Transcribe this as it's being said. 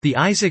The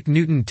Isaac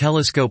Newton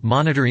Telescope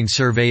Monitoring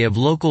Survey of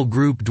Local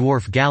Group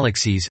Dwarf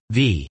Galaxies,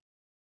 v.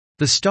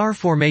 The star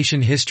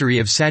formation history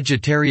of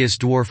Sagittarius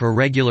dwarf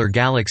irregular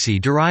galaxy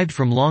derived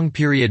from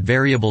long-period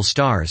variable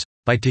stars,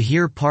 by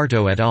Tahir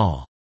Parto et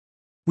al.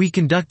 We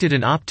conducted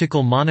an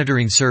optical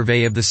monitoring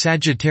survey of the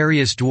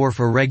Sagittarius dwarf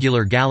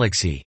irregular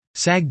galaxy,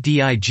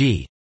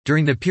 SAG-DIG,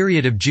 during the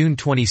period of June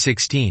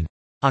 2016,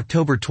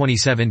 October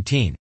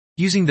 2017,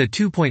 using the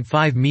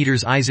 2.5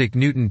 meters Isaac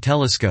Newton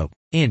Telescope,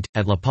 INT,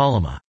 at La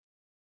Paloma.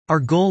 Our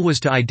goal was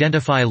to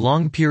identify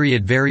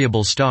long-period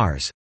variable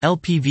stars,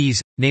 LPVs,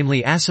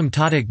 namely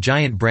asymptotic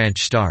giant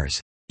branch stars,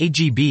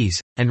 AGBs,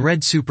 and red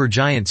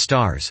supergiant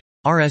stars,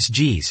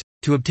 RSGs,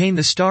 to obtain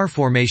the star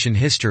formation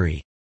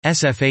history,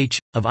 SFH,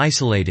 of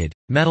isolated,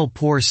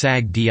 metal-poor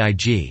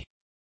SAG-DIG.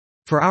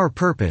 For our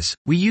purpose,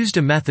 we used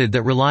a method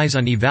that relies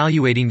on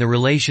evaluating the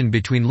relation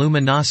between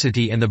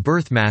luminosity and the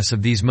birth mass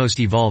of these most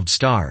evolved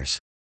stars.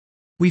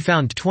 We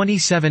found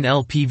 27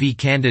 LPV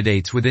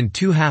candidates within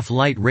 2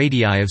 half-light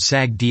radii of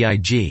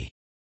SAG-DIG.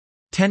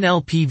 10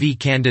 LPV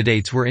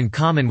candidates were in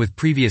common with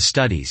previous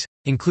studies,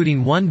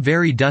 including one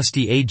very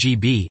dusty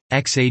AGB,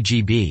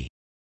 XAGB.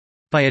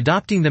 By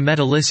adopting the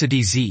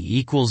metallicity Z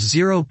equals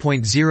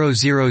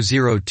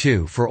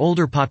 0.0002 for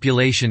older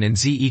population and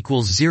Z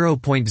equals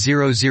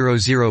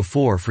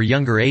 0.0004 for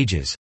younger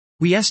ages,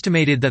 we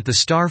estimated that the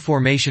star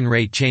formation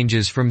rate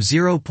changes from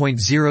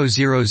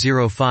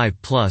 0.0005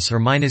 plus or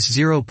minus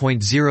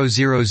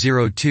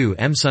 0.0002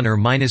 msun or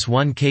minus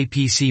 1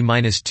 kpc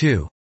minus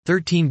 2,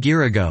 13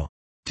 girago,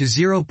 to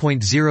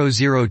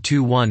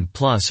 0.0021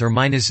 plus or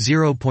minus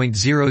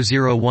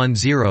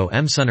 0.0010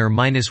 msun or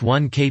minus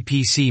 1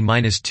 kpc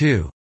minus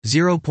 2,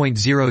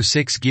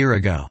 0.06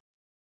 girago.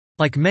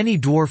 Like many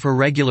dwarf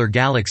irregular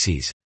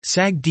galaxies,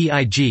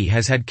 SAG-DIG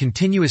has had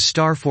continuous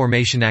star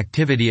formation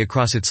activity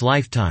across its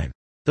lifetime,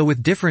 though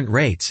with different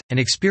rates, and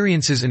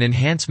experiences an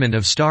enhancement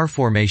of star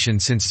formation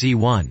since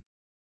Z1.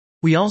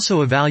 We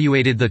also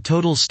evaluated the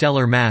total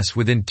stellar mass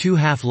within 2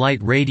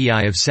 half-light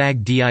radii of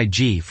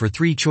SAG-DIG for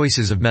 3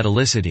 choices of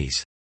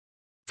metallicities.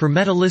 For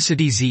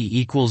metallicity Z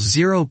equals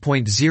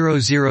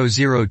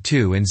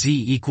 0.0002 and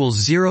Z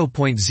equals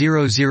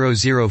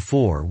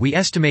 0.0004, we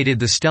estimated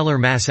the stellar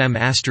mass M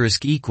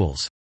asterisk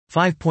equals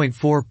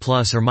 5.4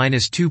 plus or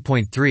minus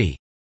 2.3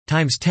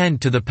 times 10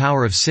 to the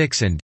power of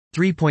 6 and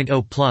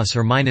 3.0 plus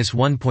or minus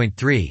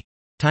 1.3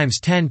 times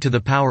 10 to the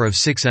power of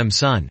 6 m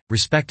sun,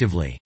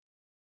 respectively.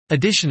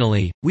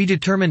 Additionally, we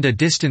determined a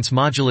distance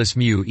modulus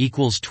mu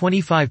equals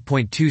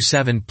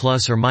 25.27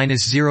 plus or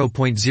minus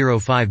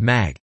 0.05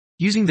 mag,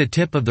 using the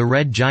tip of the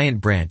red giant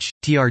branch,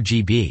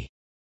 TRGB.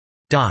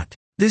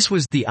 This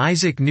was the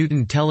Isaac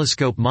Newton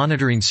Telescope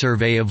Monitoring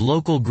Survey of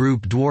Local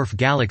Group Dwarf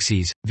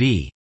Galaxies,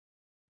 v.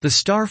 The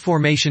star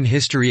formation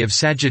history of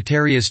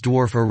Sagittarius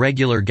dwarf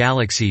irregular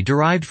galaxy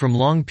derived from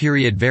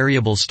long-period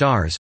variable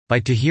stars,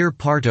 by Tahir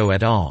Parto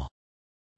et al.